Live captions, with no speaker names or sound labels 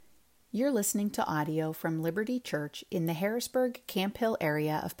You're listening to audio from Liberty Church in the Harrisburg Camp Hill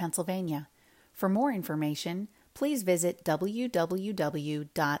area of Pennsylvania. For more information, please visit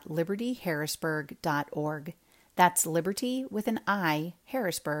www.libertyharrisburg.org. That's liberty with an I,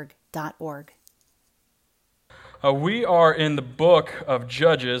 harrisburg.org. We are in the book of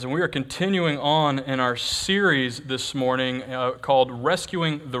Judges, and we are continuing on in our series this morning called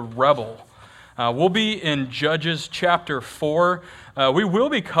Rescuing the Rebel. We'll be in Judges chapter 4. We will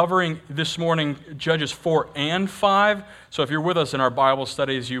be covering this morning Judges 4 and 5. So if you're with us in our Bible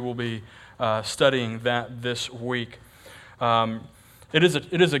studies, you will be studying that this week. It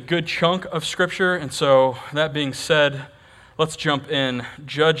is a good chunk of Scripture, and so that being said, let's jump in.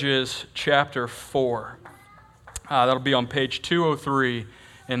 Judges chapter 4. That'll be on page 203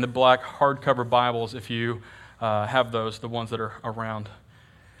 in the black hardcover Bibles if you have those, the ones that are around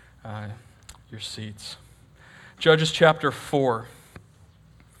your seats. Judges chapter 4.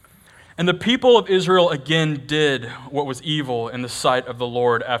 And the people of Israel again did what was evil in the sight of the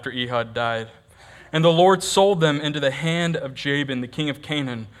Lord after Ehud died. And the Lord sold them into the hand of Jabin, the king of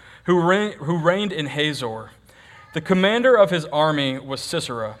Canaan, who reigned in Hazor. The commander of his army was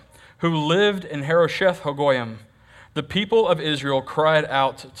Sisera, who lived in Harosheth Hagoyim. The people of Israel cried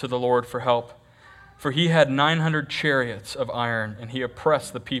out to the Lord for help, for he had 900 chariots of iron, and he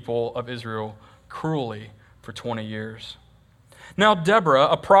oppressed the people of Israel cruelly for 20 years. Now Deborah,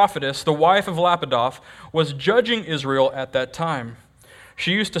 a prophetess, the wife of Lapidoth, was judging Israel at that time.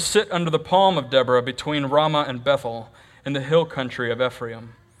 She used to sit under the palm of Deborah between Ramah and Bethel in the hill country of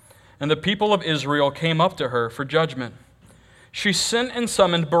Ephraim. And the people of Israel came up to her for judgment. She sent and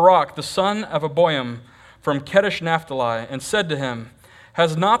summoned Barak, the son of Aboim, from Kedesh Naphtali, and said to him,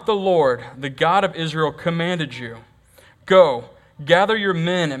 "Has not the Lord, the God of Israel, commanded you? Go, gather your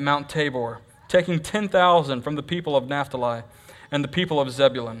men at Mount Tabor, taking 10,000 from the people of Naphtali and the people of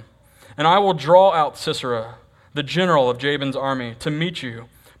Zebulun. And I will draw out Sisera, the general of Jabin's army, to meet you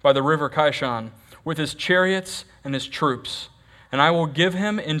by the river Kishon, with his chariots and his troops, and I will give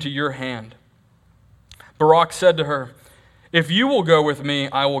him into your hand." Barak said to her, "If you will go with me,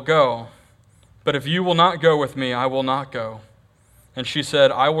 I will go. But if you will not go with me, I will not go." And she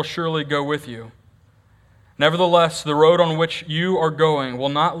said, "I will surely go with you. Nevertheless, the road on which you are going will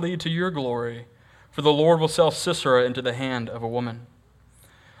not lead to your glory, for the Lord will sell Sisera into the hand of a woman."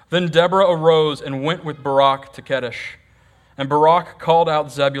 Then Deborah arose and went with Barak to Kedesh. And Barak called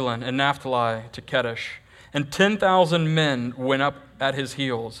out Zebulun and Naphtali to Kedesh, and 10,000 men went up at his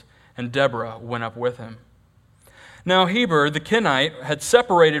heels, and Deborah went up with him. Now Heber the Kenite had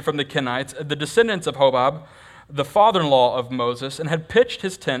separated from the Kenites, the descendants of Hobab, the father-in-law of Moses, and had pitched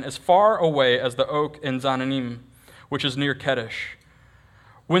his tent as far away as the oak in Zananim, which is near Kedesh.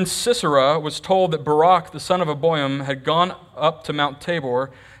 When Sisera was told that Barak the son of Aboim had gone up to Mount Tabor,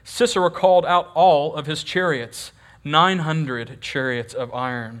 Sisera called out all of his chariots, 900 chariots of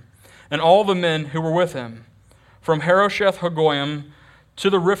iron, and all the men who were with him, from Harosheth Hagoyim to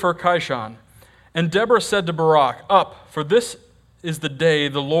the river Kishon. And Deborah said to Barak, "Up, for this is the day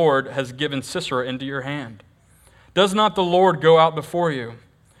the Lord has given Sisera into your hand. Does not the Lord go out before you?"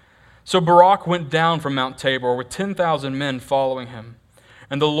 So Barak went down from Mount Tabor with 10,000 men following him.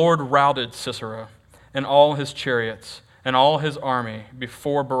 And the Lord routed Sisera and all his chariots and all his army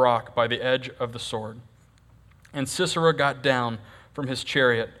before Barak by the edge of the sword. And Sisera got down from his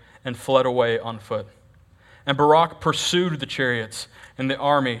chariot and fled away on foot. And Barak pursued the chariots and the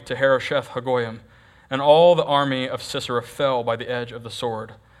army to Harosheth Hagoyim, and all the army of Sisera fell by the edge of the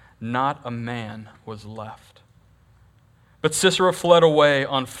sword. Not a man was left. But Sisera fled away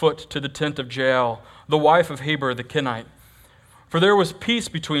on foot to the tent of Jael, the wife of Heber the Kenite. For there was peace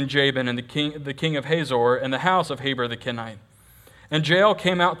between Jabin and the king of Hazor and the house of Heber the Kenite. And Jael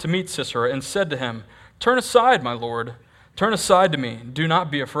came out to meet Sisera and said to him, "Turn aside, my lord. Turn aside to me. Do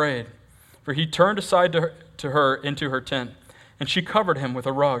not be afraid." For he turned aside to her into her tent, and she covered him with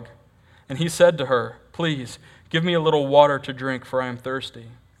a rug. And he said to her, "Please, give me a little water to drink, for I am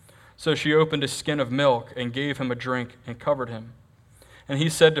thirsty." So she opened a skin of milk and gave him a drink and covered him. And he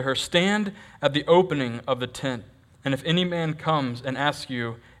said to her, "Stand at the opening of the tent, and if any man comes and asks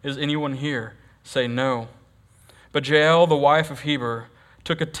you, 'Is anyone here?' say no." But Jael, the wife of Heber,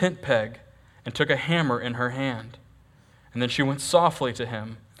 took a tent peg and took a hammer in her hand. And then she went softly to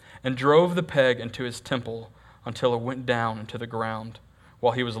him and drove the peg into his temple until it went down into the ground,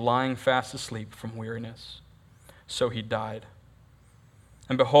 while he was lying fast asleep from weariness. So he died.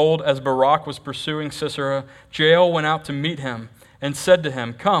 And behold, as Barak was pursuing Sisera, Jael went out to meet him and said to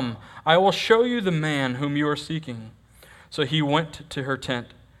him, "Come, I will show you the man whom you are seeking." So he went to her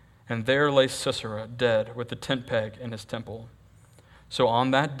tent, and there lay Sisera dead with the tent peg in his temple. So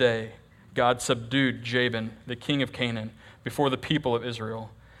on that day God subdued Jabin, the king of Canaan, before the people of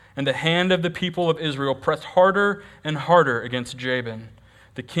Israel. And the hand of the people of Israel pressed harder and harder against Jabin,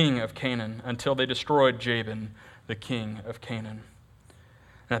 the king of Canaan, until they destroyed Jabin, the king of Canaan.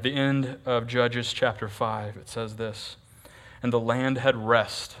 And at the end of Judges chapter 5, it says this, and the land had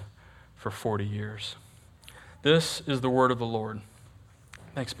rest for 40 years. This is the word of the Lord.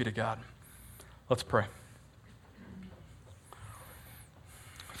 Thanks be to God. Let's pray.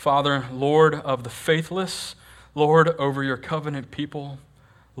 Father, Lord of the faithless, Lord over your covenant people,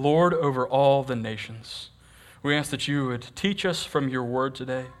 Lord over all the nations, we ask that you would teach us from your word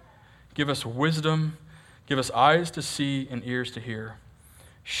today. Give us wisdom, give us eyes to see and ears to hear.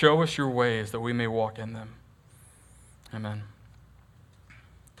 Show us your ways that we may walk in them. Amen.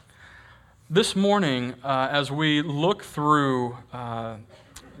 This morning, as we look through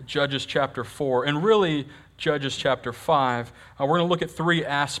Judges chapter 4, and really Judges chapter 5, we're going to look at three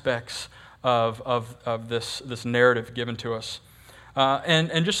aspects of this narrative given to us.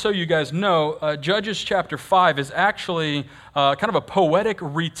 And just so you guys know, Judges chapter 5 is actually kind of a poetic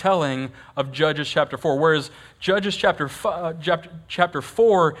retelling of Judges chapter 4, whereas Judges chapter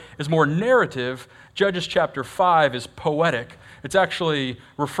 4 is more narrative, Judges chapter 5 is poetic. It's actually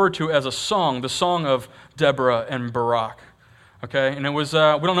referred to as a song, the song of Deborah and Barak. Okay, and it was, we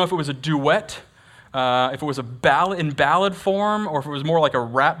don't know if it was a duet, if it was a ballad in ballad form, or if it was more like a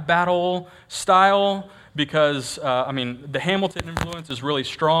rap battle style, because, the Hamilton influence is really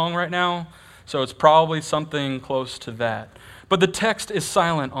strong right now, so it's probably something close to that. But the text is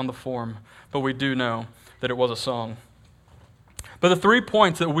silent on the form, but we do know that it was a song. But the 3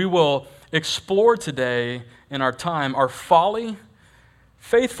 points that we will explore today in our time are folly,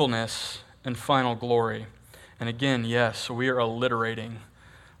 faithfulness, and final glory. And again, yes, we are alliterating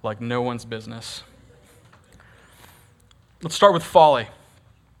like no one's business. Let's start with folly.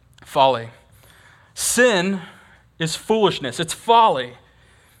 Folly. Sin is foolishness. It's folly.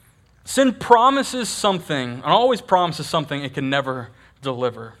 Sin promises something, and always promises something it can never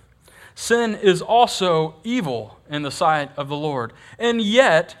deliver. Sin is also evil in the sight of the Lord. And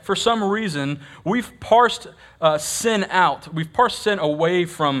yet, for some reason, we've parsed sin out. We've parsed sin away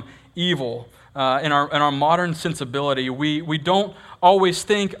from evil. In our modern sensibility, we don't always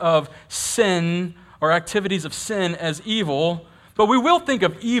think of sin or activities of sin as evil, but we will think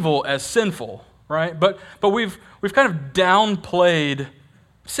of evil as sinful, right? But we've kind of downplayed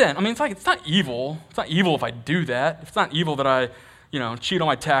sin. It's not evil. It's not evil if I do that. It's not evil that I, cheat on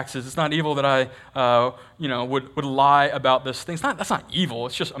my taxes. It's not evil that I, would lie about this thing. That's not evil.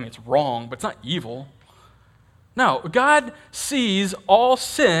 It's just, it's wrong, but it's not evil. No, God sees all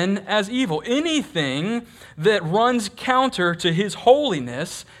sin as evil. Anything that runs counter to his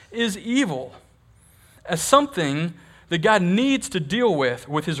holiness is evil, as something that God needs to deal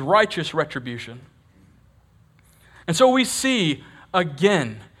with his righteous retribution. And so we see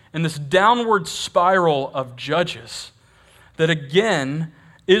again in this downward spiral of Judges that again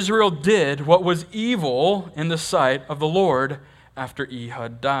Israel did what was evil in the sight of the Lord after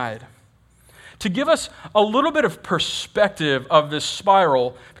Ehud died. To give us a little bit of perspective of this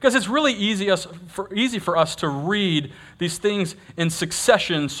spiral, because it's really easy for us to read these things in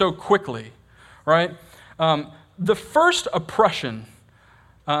succession so quickly, right? The first oppression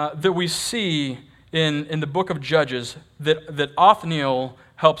that we see in the book of Judges that Othniel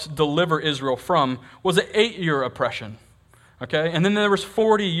helps deliver Israel from was an 8-year oppression. Okay, and then there was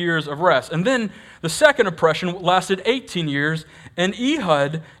 40 years of rest. And then the second oppression lasted 18 years, and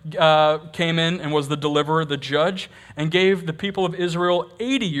Ehud came in and was the deliverer, the judge, and gave the people of Israel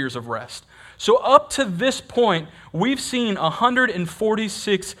 80 years of rest. So up to this point, we've seen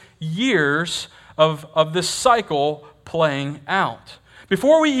 146 years of this cycle playing out.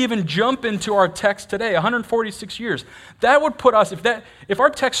 Before we even jump into our text today, 146 years, that would put us, if our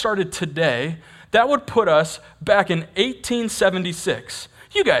text started today, that would put us back in 1876.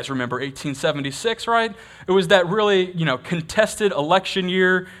 You guys remember 1876, right? It was that really, contested election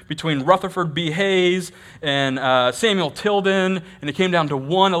year between Rutherford B. Hayes and Samuel Tilden, and it came down to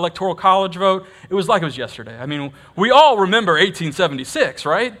one electoral college vote. It was like it was yesterday. We all remember 1876,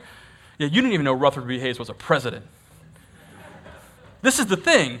 right? Yeah, you didn't even know Rutherford B. Hayes was a president. This is the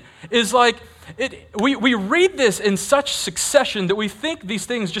thing, is like, we read this in such succession that we think these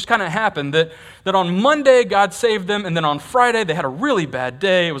things just kind of happen, that on Monday God saved them, and then on Friday they had a really bad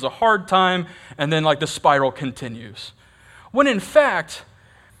day, it was a hard time, and then the spiral continues. When in fact,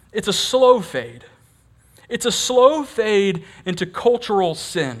 it's a slow fade. It's a slow fade into cultural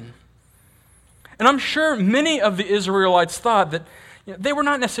sin. And I'm sure many of the Israelites thought that they were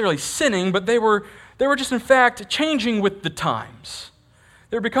not necessarily sinning, but they were just in fact changing with the times.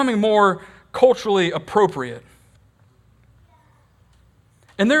 They're becoming more culturally appropriate.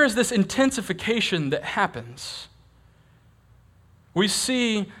 And there is this intensification that happens. We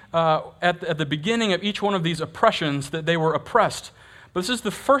see at the beginning of each one of these oppressions that they were oppressed. But this is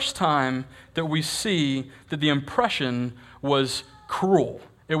the first time that we see that the oppression was cruel.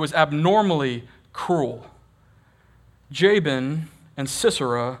 It was abnormally cruel. Jabin and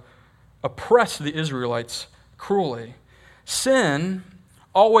Sisera oppressed the Israelites cruelly. Sin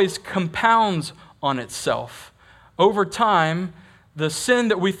always compounds on itself. Over time, the sin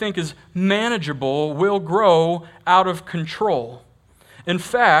that we think is manageable will grow out of control. In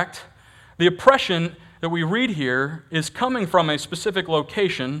fact, the oppression that we read here is coming from a specific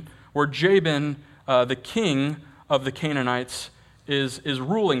location where Jabin, the king of the Canaanites, is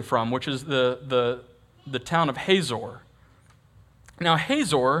ruling from, which is the town of Hazor. Now,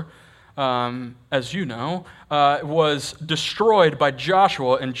 Hazor, as you know, was destroyed by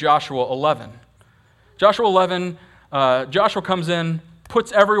Joshua in Joshua 11. Joshua 11, Joshua comes in,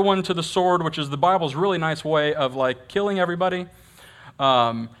 puts everyone to the sword, which is the Bible's really nice way of like killing everybody,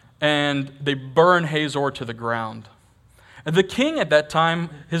 and they burn Hazor to the ground. And the king at that time,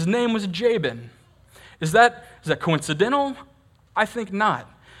 his name was Jabin. Is that coincidental? I think not.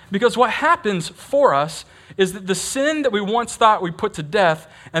 Because what happens for us is that the sin that we once thought we put to death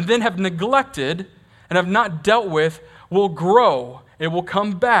and then have neglected and have not dealt with will grow. It will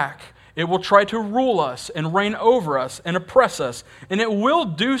come back. It will try to rule us and reign over us and oppress us. And it will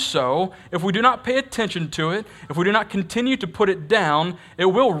do so if we do not pay attention to it, if we do not continue to put it down. It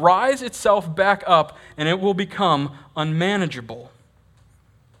will rise itself back up and it will become unmanageable.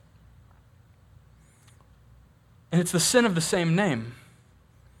 And it's the sin of the same name.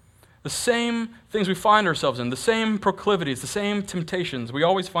 The same things we find ourselves in, the same proclivities, the same temptations. We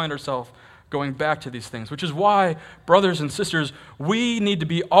always find ourselves going back to these things, which is why, brothers and sisters, we need to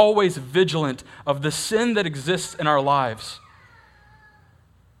be always vigilant of the sin that exists in our lives.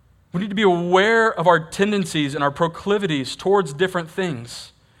 We need to be aware of our tendencies and our proclivities towards different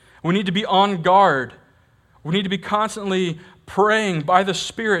things. We need to be on guard. We need to be constantly praying by the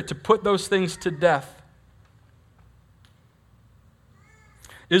Spirit to put those things to death.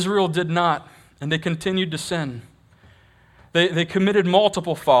 Israel did not, and they continued to sin. They committed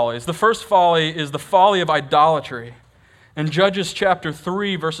multiple follies. The first folly is the folly of idolatry. In Judges chapter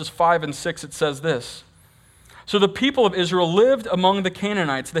 3, verses 5 and 6, it says this: "So the people of Israel lived among the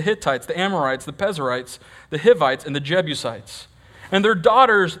Canaanites, the Hittites, the Amorites, the Perizzites, the Hivites, and the Jebusites. And their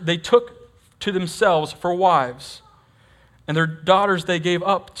daughters they took to themselves for wives. And their daughters they gave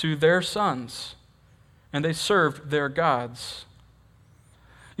up to their sons. And they served their gods."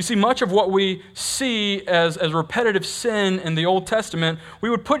 You see, much of what we see as repetitive sin in the Old Testament, we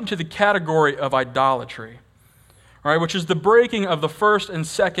would put into the category of idolatry, all right, which is the breaking of the first and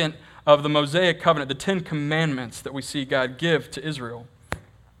second of the Mosaic covenant, the 10 commandments that we see God give to Israel.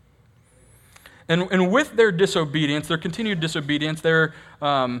 And with their disobedience, their continued disobedience, their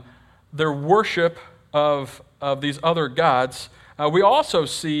worship of these other gods, we also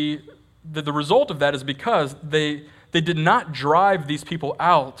see that the result of that is because they did not drive these people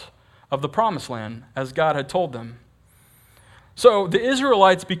out of the promised land as God had told them. So the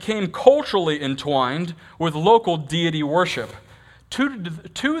Israelites became culturally entwined with local deity worship to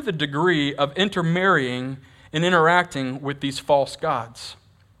the degree of intermarrying and interacting with these false gods,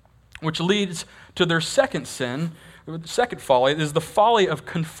 which leads to their second sin. The second folly is the folly of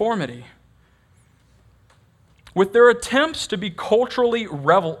conformity. With their attempts to be culturally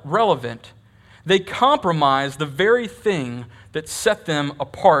relevant, they compromise the very thing that set them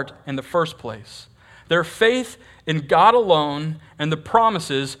apart in the first place: their faith in God alone and the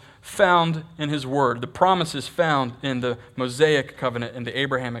promises found in His Word, the promises found in the Mosaic covenant and the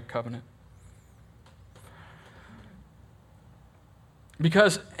Abrahamic covenant.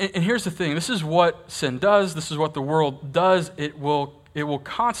 Because, and here's the thing, this is what sin does, this is what the world does, it will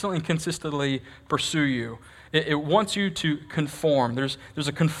constantly and consistently pursue you. It wants you to conform. There's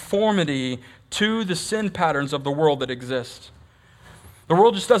a conformity to the sin patterns of the world that exist. The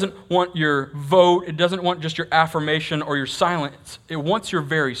world just doesn't want your vote. It doesn't want just your affirmation or your silence. It wants your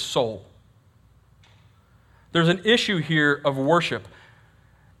very soul. There's an issue here of worship,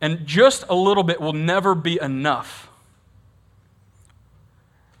 and just a little bit will never be enough.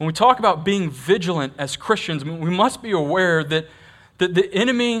 When we talk about being vigilant as Christians, we must be aware that the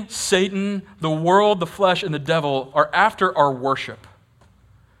enemy, Satan, the world, the flesh, and the devil are after our worship.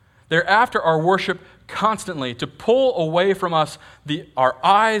 They're after our worship constantly to pull away from us our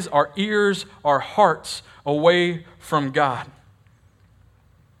eyes, our ears, our hearts away from God.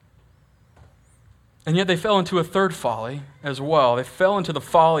 And yet they fell into a third folly as well. They fell into the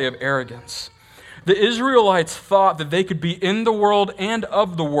folly of arrogance. The Israelites thought that they could be in the world and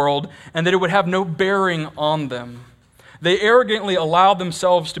of the world, and that it would have no bearing on them. They arrogantly allowed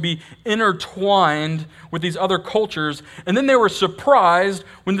themselves to be intertwined with these other cultures, and then they were surprised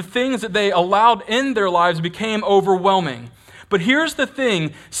when the things that they allowed in their lives became overwhelming. But here's the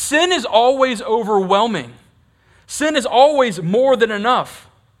thing: sin is always overwhelming. Sin is always more than enough.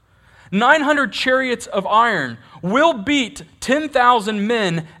 900 chariots of iron will beat 10,000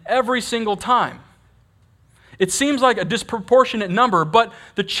 men every single time. It seems like a disproportionate number, but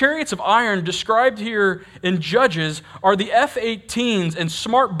the chariots of iron described here in Judges are the F-18s and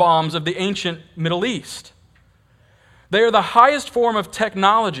smart bombs of the ancient Middle East. They are the highest form of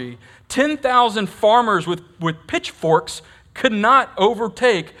technology. 10,000 farmers with pitchforks could not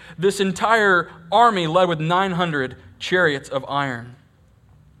overtake this entire army led with 900 chariots of iron.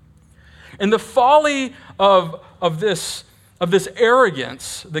 And the folly of this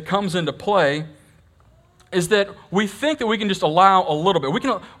arrogance that comes into play is that we think that we can just allow a little bit. We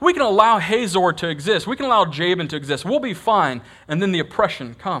can allow Hazor to exist. We can allow Jabin to exist. We'll be fine. And then the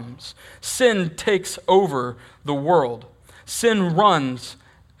oppression comes. Sin takes over the world. Sin runs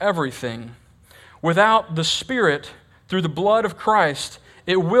everything. Without the Spirit, through the blood of Christ,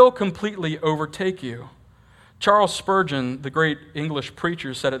 it will completely overtake you. Charles Spurgeon, the great English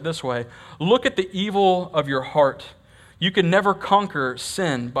preacher, said it this way: "Look at the evil of your heart. You can never conquer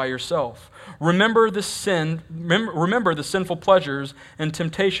sin by yourself. Remember the sinful pleasures and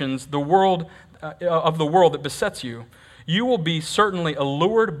temptations of the world that besets you. You will be certainly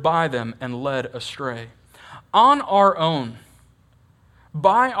allured by them and led astray." On our own,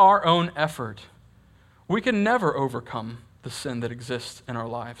 by our own effort, we can never overcome the sin that exists in our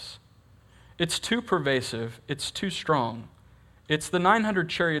lives. It's too pervasive. It's too strong. It's the 900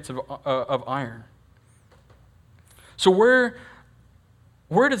 chariots of iron. So where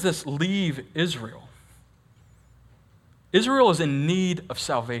does this leave Israel? Israel is in need of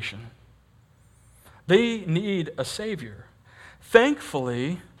salvation. They need a Savior.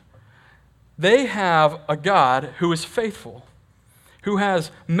 Thankfully, they have a God who is faithful, who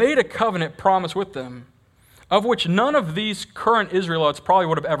has made a covenant promise with them, of which none of these current Israelites probably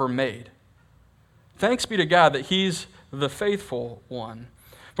would have ever made. Thanks be to God that He's the faithful one.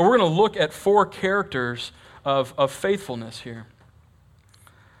 But we're going to look at 4 characters of faithfulness here.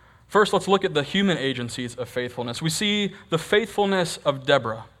 First, let's look at the human agencies of faithfulness. We see the faithfulness of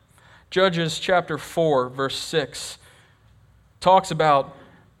Deborah. Judges chapter 4, verse 6 talks about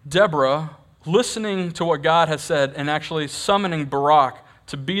Deborah listening to what God has said and actually summoning Barak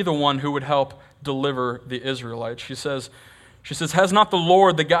to be the one who would help deliver the Israelites. She says, "Has not the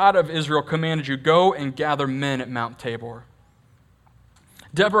Lord, the God of Israel, commanded you, go and gather men at Mount Tabor?"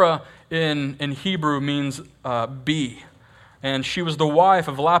 Deborah in Hebrew means bee, and she was the wife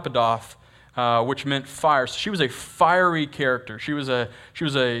of Lapidoth, which meant fire. So she was a fiery character. She was a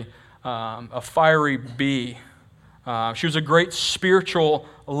fiery bee. She was a great spiritual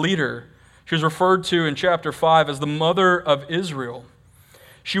leader. She was referred to in chapter 5 as the mother of Israel.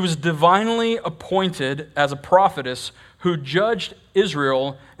 She was divinely appointed as a prophetess who judged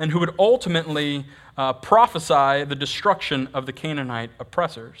Israel and who would ultimately prophesy the destruction of the Canaanite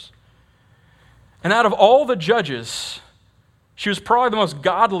oppressors. And out of all the judges, she was probably the most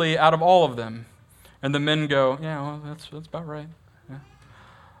godly out of all of them. And the men go, "Yeah, well, that's about right."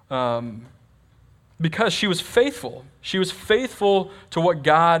 Yeah. Because she was faithful. She was faithful to what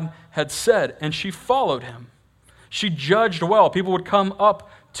God had said, and she followed Him. She judged well. People would come up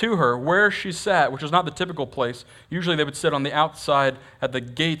to her where she sat, which was not the typical place. Usually they would sit on the outside at the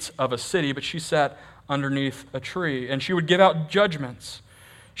gates of a city, but she sat underneath a tree, and she would give out judgments.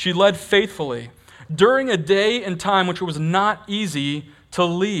 She led faithfully during a day and time which was not easy to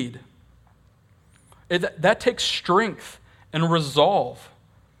lead. That takes strength and resolve.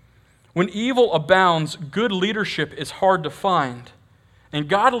 When evil abounds, good leadership is hard to find, and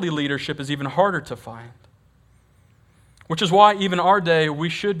godly leadership is even harder to find. Which is why even our day, we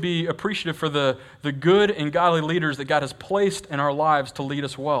should be appreciative for the good and godly leaders that God has placed in our lives to lead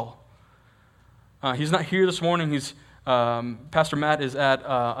us well. He's not here this morning. Pastor Matt is at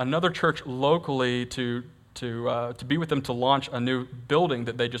another church locally to be with them to launch a new building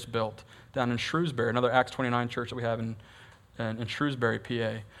that they just built down in Shrewsbury, another Acts 29 church that we have in Shrewsbury,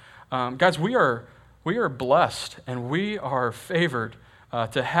 PA. Guys, we are blessed and we are favored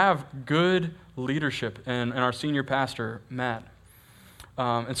to have good leadership and our senior pastor, Matt.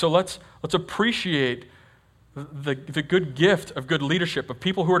 And so let's appreciate the good gift of good leadership, of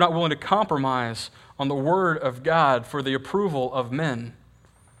people who are not willing to compromise on the Word of God for the approval of men.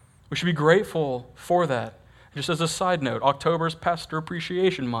 We should be grateful for that. Just as a side note, October is Pastor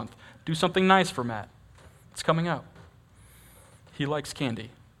Appreciation Month. Do something nice for Matt. It's coming up. He likes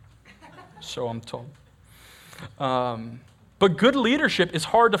candy, so I'm told. But good leadership is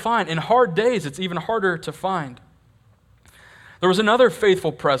hard to find. In hard days, it's even harder to find. There was another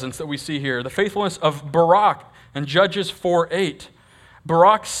faithful presence that we see here, the faithfulness of Barak in Judges 4:8.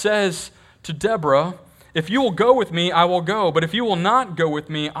 Barak says to Deborah, "If you will go with me, I will go. But if you will not go with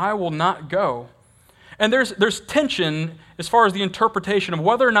me, I will not go." And there's tension as far as the interpretation of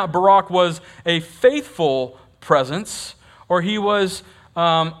whether or not Barak was a faithful presence or he was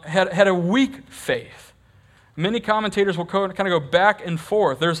had a weak faith. Many commentators will kind of go back and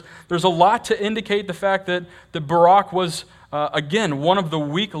forth. There's a lot to indicate the fact that Barak was, again, one of the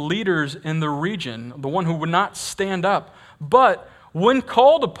weak leaders in the region, the one who would not stand up. But when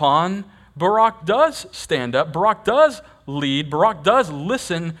called upon, Barak does stand up. Barak does lead. Barak does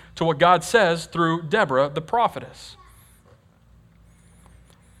listen to what God says through Deborah, the prophetess.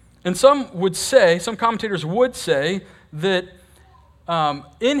 And some commentators would say that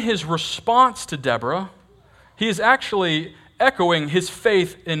in his response to Deborah, he is actually echoing his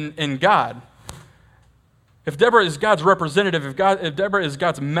faith in God. If Deborah is God's representative, if Deborah is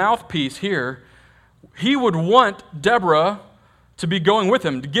God's mouthpiece here, he would want Deborah to be going with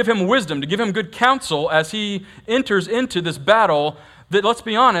him, to give him wisdom, to give him good counsel as he enters into this battle that, let's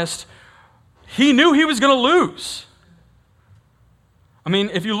be honest, he knew he was going to lose. I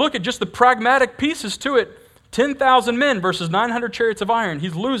mean, if you look at just the pragmatic pieces to it, 10,000 men versus 900 chariots of iron,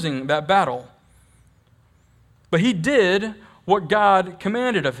 he's losing that battle. But he did what God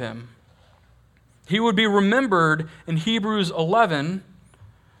commanded of him. He would be remembered in Hebrews 11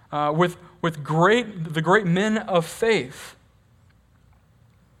 with the great men of faith.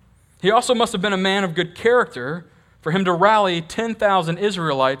 He also must have been a man of good character for him to rally 10,000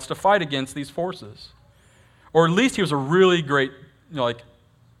 Israelites to fight against these forces. Or at least he was a really great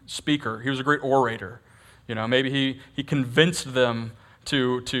speaker. He was a great orator. Maybe he convinced them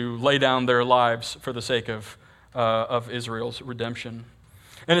to lay down their lives for the sake of Israel's redemption.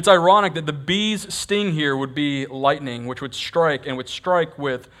 And it's ironic that the bee's sting here would be lightning, which would strike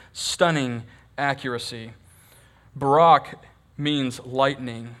with stunning accuracy. Barak means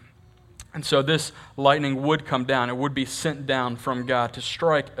lightning. And so this lightning would come down. It would be sent down from God to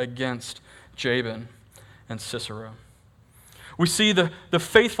strike against Jabin and Sisera. We see the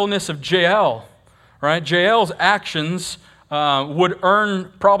faithfulness of Jael, right? Jael's actions would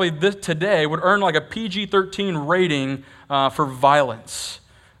earn, today, like a PG-13 rating for violence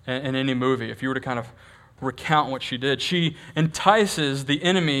in any movie, if you were to kind of recount what she did. She entices the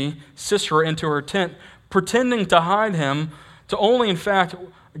enemy, Sisera, into her tent, pretending to hide him, to only, in fact,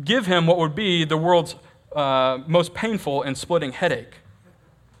 give him what would be the world's most painful and splitting headache.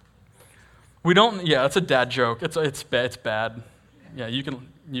 It's a dad joke. It's bad. Yeah, you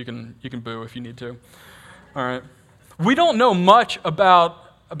can boo if you need to. All right. We don't know much about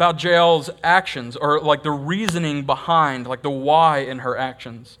Jael's actions or like the reasoning behind, like the why in her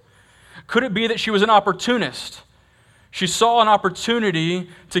actions. Could it be that she was an opportunist? She saw an opportunity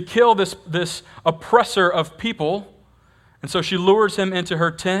to kill this oppressor of people, and so she lures him into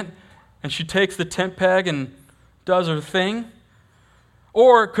her tent, and she takes the tent peg and does her thing?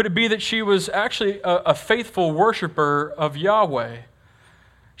 Or could it be that she was actually a faithful worshiper of Yahweh?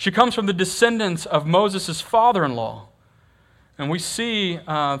 She comes from the descendants of Moses' father-in-law. And we see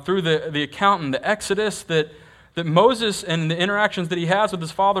through the account in the Exodus that Moses and the interactions that he has with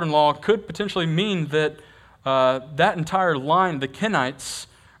his father-in-law could potentially mean that that entire line, the Kenites,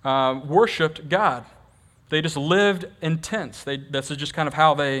 worshipped God. They just lived in tents. That's just kind of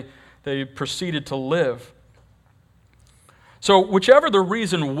how they proceeded to live. So whichever the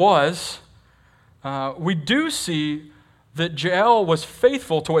reason was, we do see that Jael was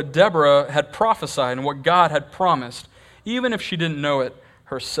faithful to what Deborah had prophesied and what God had promised, even if she didn't know it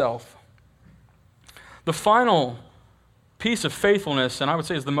herself. The final piece of faithfulness, and I would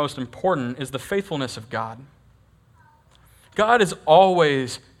say is the most important, is the faithfulness of God. God is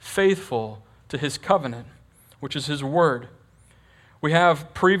always faithful to his covenant, which is his word. We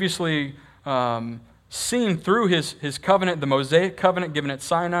have previously seen through his covenant, the Mosaic covenant given at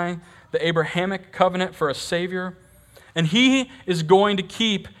Sinai, the Abrahamic covenant for a Savior, and he is going to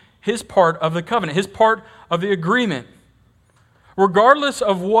keep his part of the covenant, his part of the agreement. Regardless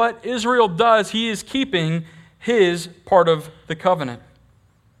of what Israel does, he is keeping his part of the covenant.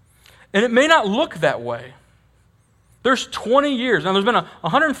 And it may not look that way. There's 20 years. Now, there's been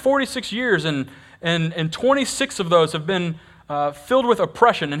 146 years, and 26 of those have been filled with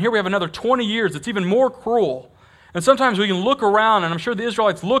oppression. And here we have another 20 years that's even more cruel. And sometimes we can look around, and I'm sure the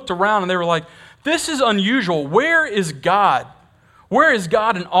Israelites looked around and they were like, this is unusual. Where is God? Where is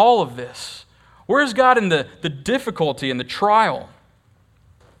God in all of this? Where is God in the difficulty and the trial?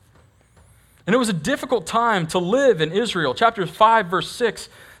 And it was a difficult time to live in Israel. Chapter 5, verse 6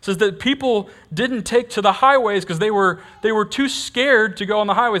 says that people didn't take to the highways because they were too scared to go on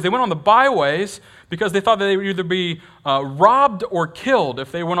the highways. They went on the byways because they thought that they would either be robbed or killed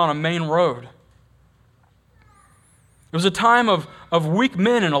if they went on a main road. It was a time of weak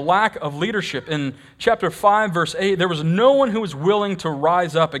men and a lack of leadership. In chapter 5, verse 8, there was no one who was willing to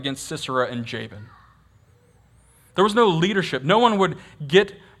rise up against Sisera and Jabin. There was no leadership. No one would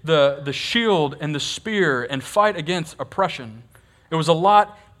get the shield and the spear and fight against oppression. It was a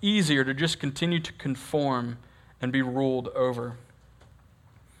lot easier to just continue to conform and be ruled over.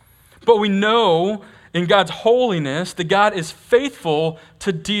 But we know in God's holiness that God is faithful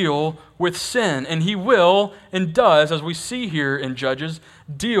to deal with sin, and He will and does, as we see here in Judges,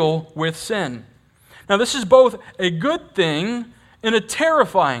 deal with sin. Now, this is both a good thing and a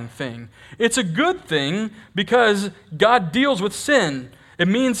terrifying thing. It's a good thing because God deals with sin. It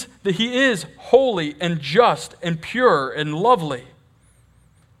means that He is holy and just and pure and lovely.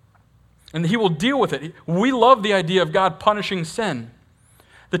 And He will deal with it. We love the idea of God punishing sin.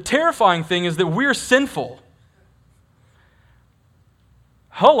 The terrifying thing is that we're sinful.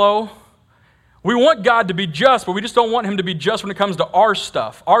 Hello. We want God to be just, but we just don't want Him to be just when it comes to our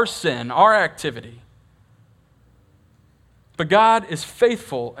stuff, our sin, our activity. But God is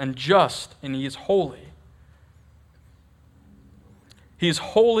faithful and just, and He is holy. He is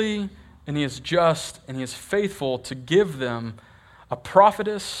holy, and He is just, and He is faithful to give them a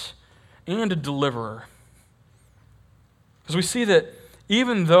prophetess and a deliverer. Because we see that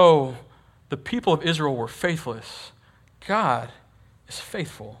even though the people of Israel were faithless, God is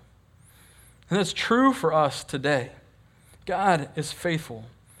faithful. And that's true for us today. God is faithful.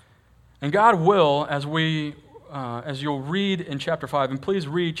 And God will, as you'll read in chapter 5, and please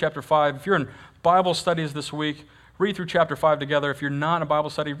read chapter 5. If you're in Bible studies this week, read through chapter 5 together. If you're not in a Bible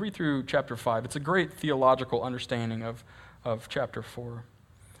study, read through chapter 5. It's a great theological understanding of chapter 4.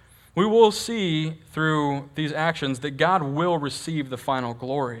 We will see through these actions that God will receive the final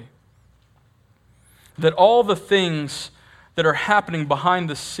glory. That all the things that are happening behind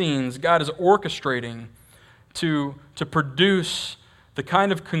the scenes, God is orchestrating to produce the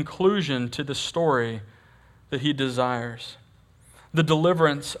kind of conclusion to the story that He desires. The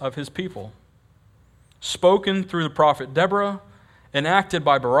deliverance of His people. Spoken through the prophet Deborah, enacted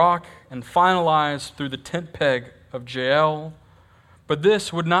by Barak, and finalized through the tent peg of Jael. But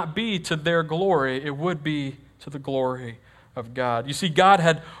this would not be to their glory, it would be to the glory of God. You see, God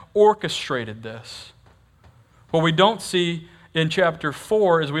had orchestrated this. What we don't see in chapter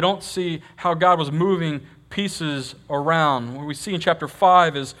 4 is we don't see how God was moving pieces around. What we see in chapter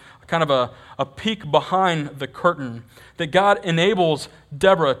 5 is kind of a peek behind the curtain, that God enables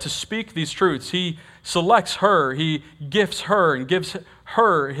Deborah to speak these truths. He selects her, He gifts her, and gives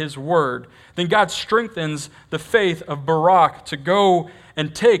her His word. Then God strengthens the faith of Barak to go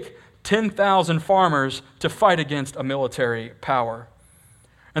and take 10,000 farmers to fight against a military power.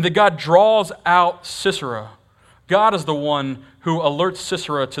 And that God draws out Sisera. God is the one who alerts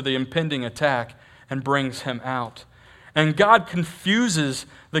Sisera to the impending attack and brings him out. And God confuses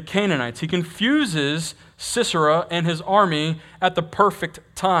the Canaanites. He confuses Sisera and his army at the perfect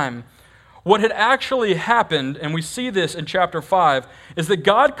time. What had actually happened, and we see this in chapter 5, is that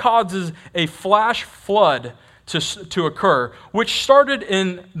God causes a flash flood to occur, which started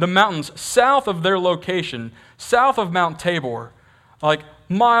in the mountains south of their location, south of Mount Tabor, like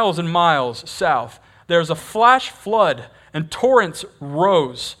miles and miles south. There's a flash flood, and torrents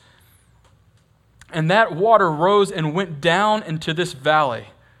rose. And that water rose and went down into this valley.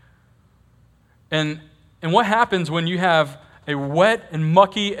 And what happens when you have a wet and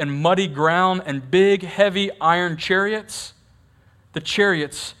mucky and muddy ground and big, heavy iron chariots? The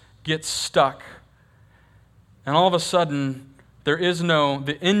chariots get stuck. And all of a sudden,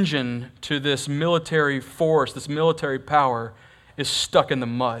 the engine to this military force, this military power, is stuck in the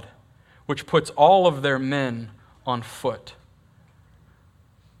mud, which puts all of their men on foot.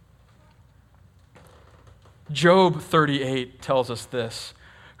 Job 38 tells us this.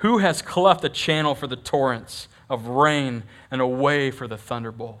 Who has cleft a channel for the torrents of rain and a way for the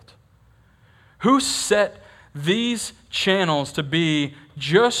thunderbolt? Who set these channels to be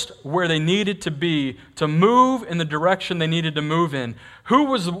just where they needed to be, to move in the direction they needed to move in? Who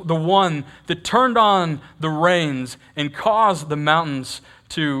was the one that turned on the rains and caused the mountains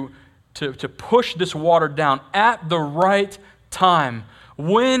to push this water down at the right time,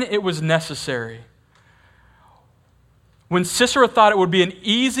 when it was necessary? When Sisera thought it would be an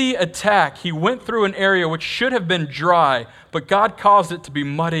easy attack, he went through an area which should have been dry, but God caused it to be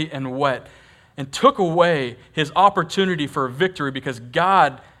muddy and wet and took away his opportunity for a victory because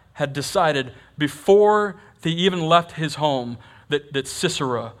God had decided before they even left his home that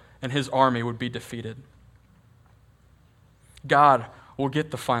Sisera and his army would be defeated. God will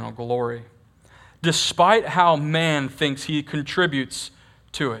get the final glory, despite how man thinks he contributes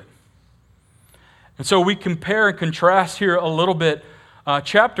to it. And so we compare and contrast here a little bit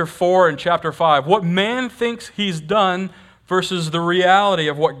chapter 4 and chapter 5, what man thinks he's done versus the reality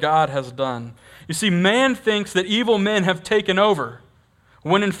of what God has done. You see, man thinks that evil men have taken over,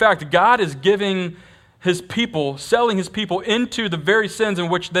 when in fact God is giving his people, selling his people into the very sins in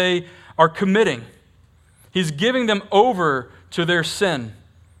which they are committing. He's giving them over to their sin.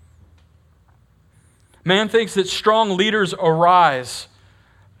 Man thinks that strong leaders arise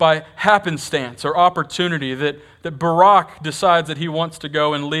by happenstance or opportunity, that Barak decides that he wants to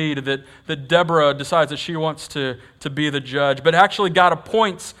go and lead, that Deborah decides that she wants to be the judge. But actually God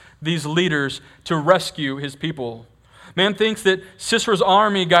appoints these leaders to rescue his people. Man thinks that Sisera's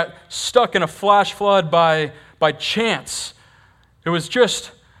army got stuck in a flash flood by chance. It was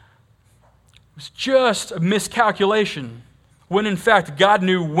just a miscalculation, when in fact God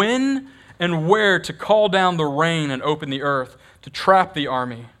knew when and where to call down the rain and open the earth to trap the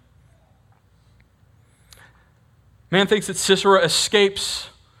army. Man thinks that Sisera escapes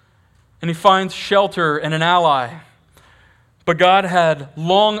and he finds shelter in an ally. But God had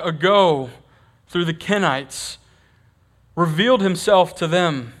long ago, through the Kenites, revealed himself to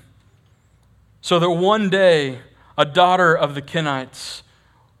them so that one day a daughter of the Kenites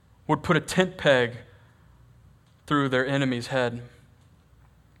would put a tent peg through their enemy's head.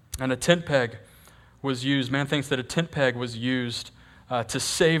 And a tent peg was used. Man thinks that a tent peg was used to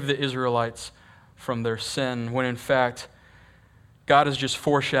save the Israelites from their sin, when in fact, God is just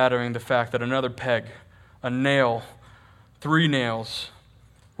foreshadowing the fact that another peg, a nail, 3 nails,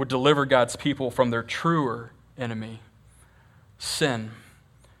 would deliver God's people from their truer enemy, sin,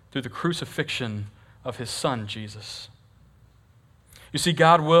 through the crucifixion of his Son, Jesus. You see,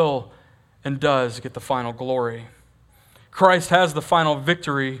 God will and does get the final glory. Christ has the final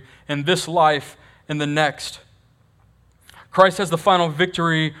victory in this life and the next. Christ has the final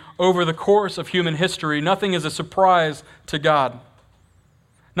victory over the course of human history. Nothing is a surprise to God.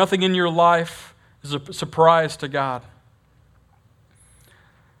 Nothing in your life is a surprise to God.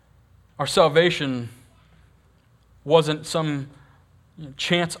 Our salvation wasn't some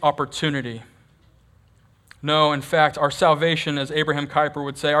chance opportunity. No, in fact, our salvation, as Abraham Kuyper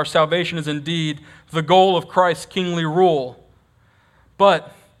would say, our salvation is indeed the goal of Christ's kingly rule.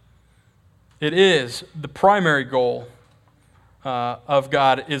 But it is the primary goal of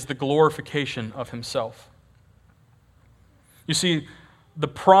God is the glorification of himself. You see, the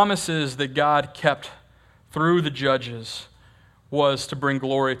promises that God kept through the judges was to bring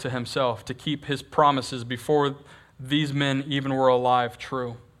glory to himself, to keep his promises before these men even were alive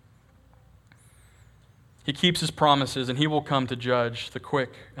true. He keeps his promises, and he will come to judge the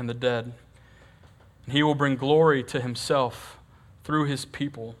quick and the dead. And he will bring glory to himself through his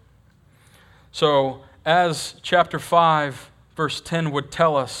people. So, as chapter 5, verse 10 would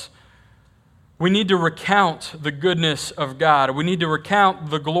tell us, we need to recount the goodness of God. We need to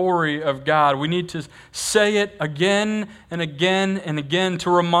recount the glory of God. We need to say it again and again and again to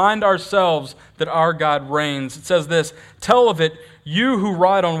remind ourselves that our God reigns. It says this, "Tell of it, you who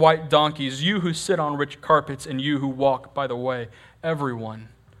ride on white donkeys, you who sit on rich carpets, and you who walk by the way. Everyone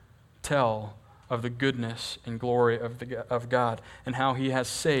tell of the goodness and glory of God and how he has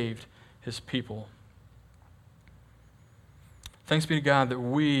saved his people." Thanks be to God that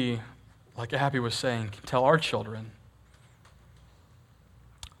we, like Abby was saying, can tell our children.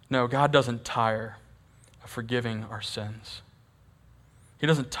 No, God doesn't tire of forgiving our sins. He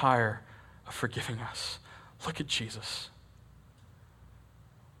doesn't tire of forgiving us. Look at Jesus.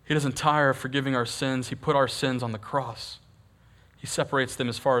 He doesn't tire of forgiving our sins. He put our sins on the cross. He separates them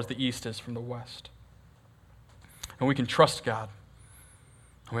as far as the east is from the west. And we can trust God.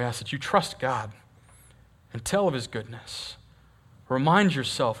 And we ask that you trust God and tell of his goodness. Remind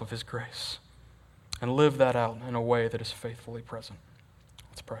yourself of his grace and live that out in a way that is faithfully present.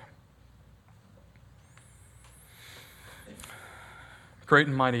 Let's pray. Great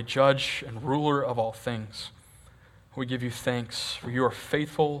and mighty judge and ruler of all things, we give you thanks for you are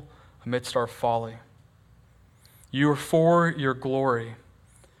faithful amidst our folly. You are for your glory.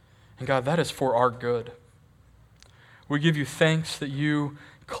 And God, that is for our good. We give you thanks that you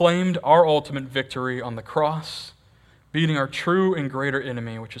claimed our ultimate victory on the cross, beating our true and greater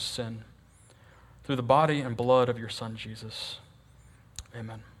enemy, which is sin. Through through the body and blood of your Son, Jesus.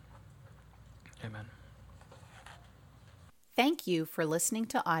 Amen. Amen. Thank you for listening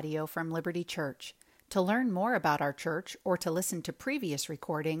to audio from Liberty Church. To learn more about our church or to listen to previous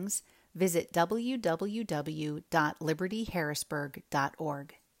recordings, visit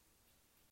www.libertyharrisburg.org.